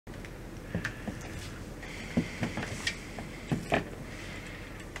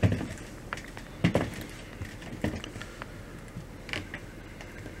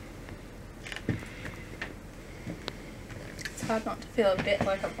hard not to feel a bit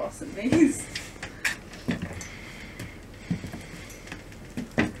like a boss in these.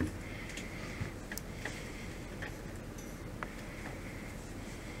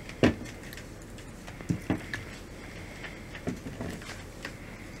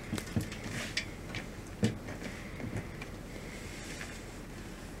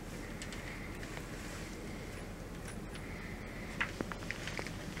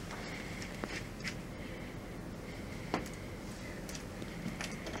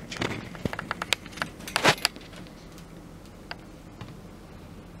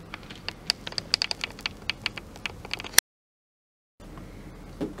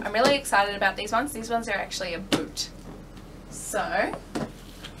 I'm really excited about these ones. These ones are actually a boot. So,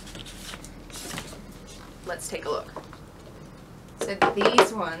 let's take a look. So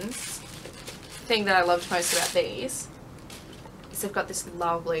these ones, the thing that I loved most about these is they've got this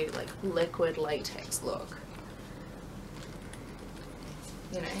lovely like liquid latex look.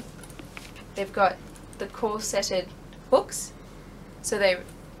 You know, they've got the corseted hooks, so they're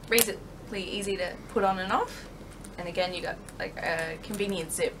reasonably easy to put on and off. And again, you got like a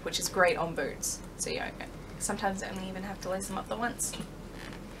convenient zip, which is great on boots. So you sometimes only even have to lace them up the once.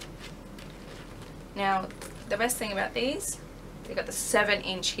 Now, the best thing about these, they've got the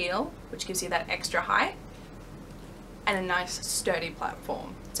 7-inch heel, which gives you that extra height, and a nice sturdy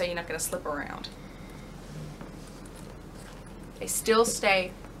platform, so you're not going to slip around. They still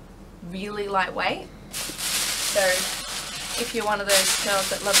stay really lightweight, so if you're one of those girls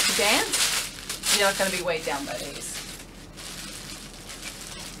that love to dance, you're not going to be weighed down by these.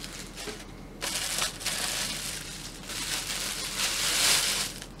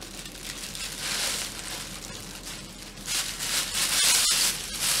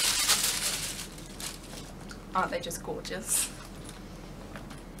 Aren't they just gorgeous?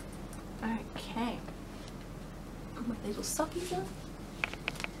 Okay. Put my little sockies on.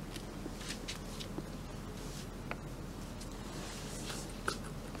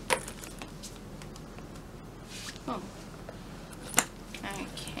 Oh.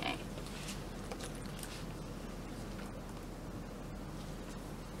 Okay.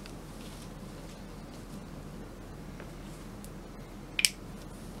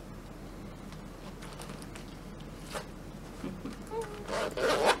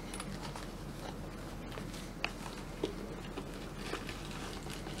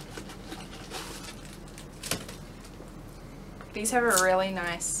 These have a really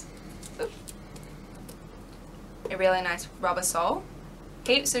nice rubber sole,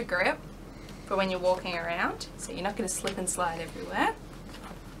 heaps of grip for when you're walking around, so you're not going to slip and slide everywhere.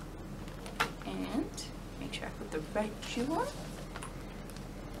 And make sure I put the right shoe on.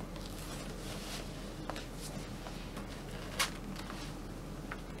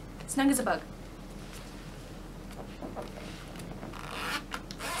 Snug as a bug.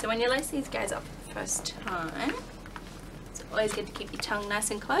 So when you lace these guys up for the first time, it's always good to keep your tongue nice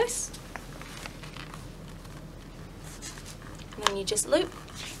and close. And then you just loop.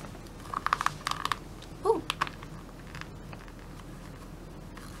 Ooh.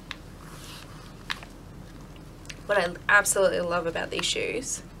 What I absolutely love about these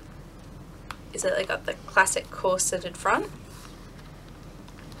shoes is that they got the classic corseted front.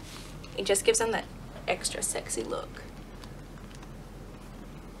 It just gives them that extra sexy look.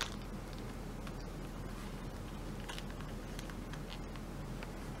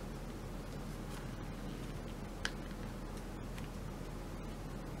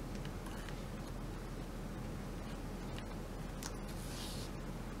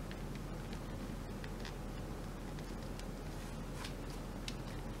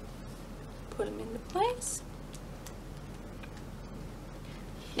 Put them into place.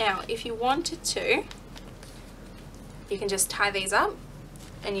 Now, if you wanted to, you can just tie these up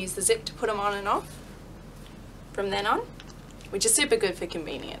and use the zip to put them on and off from then on, which is super good for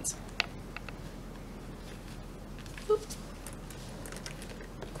convenience. Oop.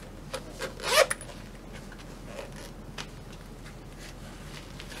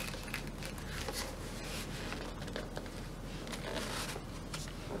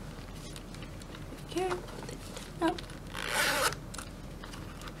 Okay. Oh.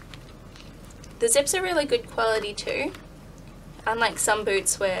 The zips are really good quality too, unlike some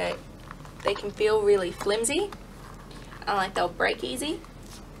boots where they can feel really flimsy and like they'll break easy.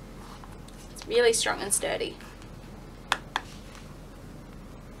 It's really strong and sturdy.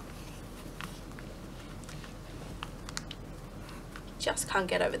 Just can't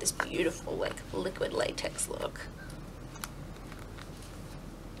get over this beautiful like liquid latex look.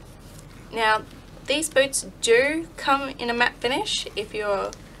 Now these boots do come in a matte finish if you're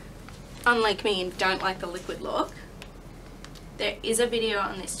unlike me and don't like the liquid look. there is a video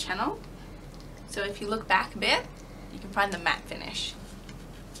on this channel, so if you look back a bit, you can find the matte finish.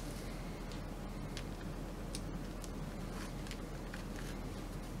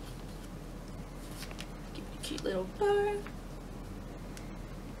 Give it a cute little bow.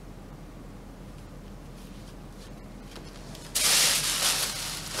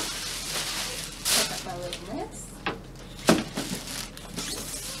 Pick up my little list.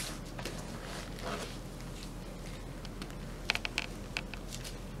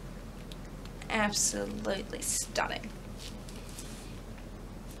 Absolutely stunning.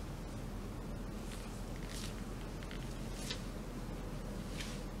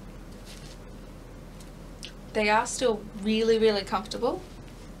 They are still really, really comfortable,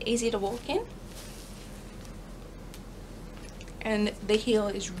 easy to walk in, and the heel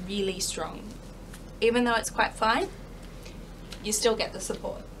is really strong. Even though it's quite fine, you still get the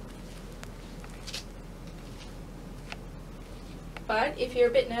support. But if you're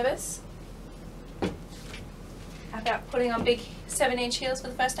a bit nervous about putting on big 7-inch heels for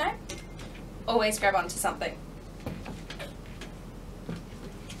the first time, always grab onto something.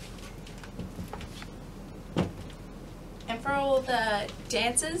 And for all the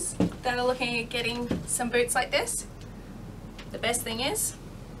dancers that are looking at getting some boots like this, the best thing is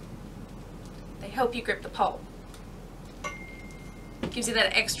they help you grip the pole. Gives you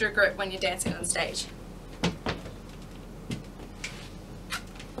that extra grip when you're dancing on stage.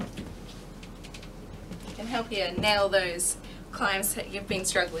 Can help you nail those climbs that you've been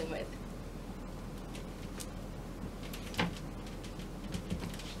struggling with.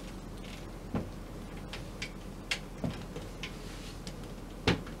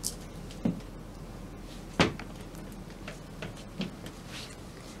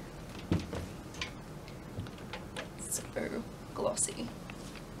 So glossy.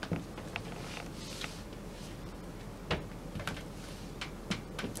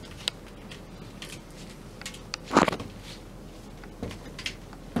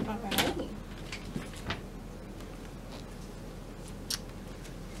 Alright.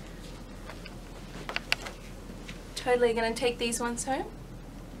 Totally gonna take these ones home.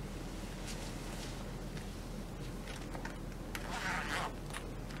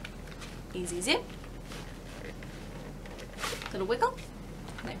 Easy zip. Little wiggle,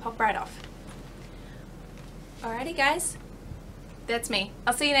 and they pop right off. Alrighty guys, that's me.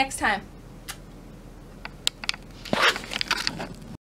 I'll see you next time.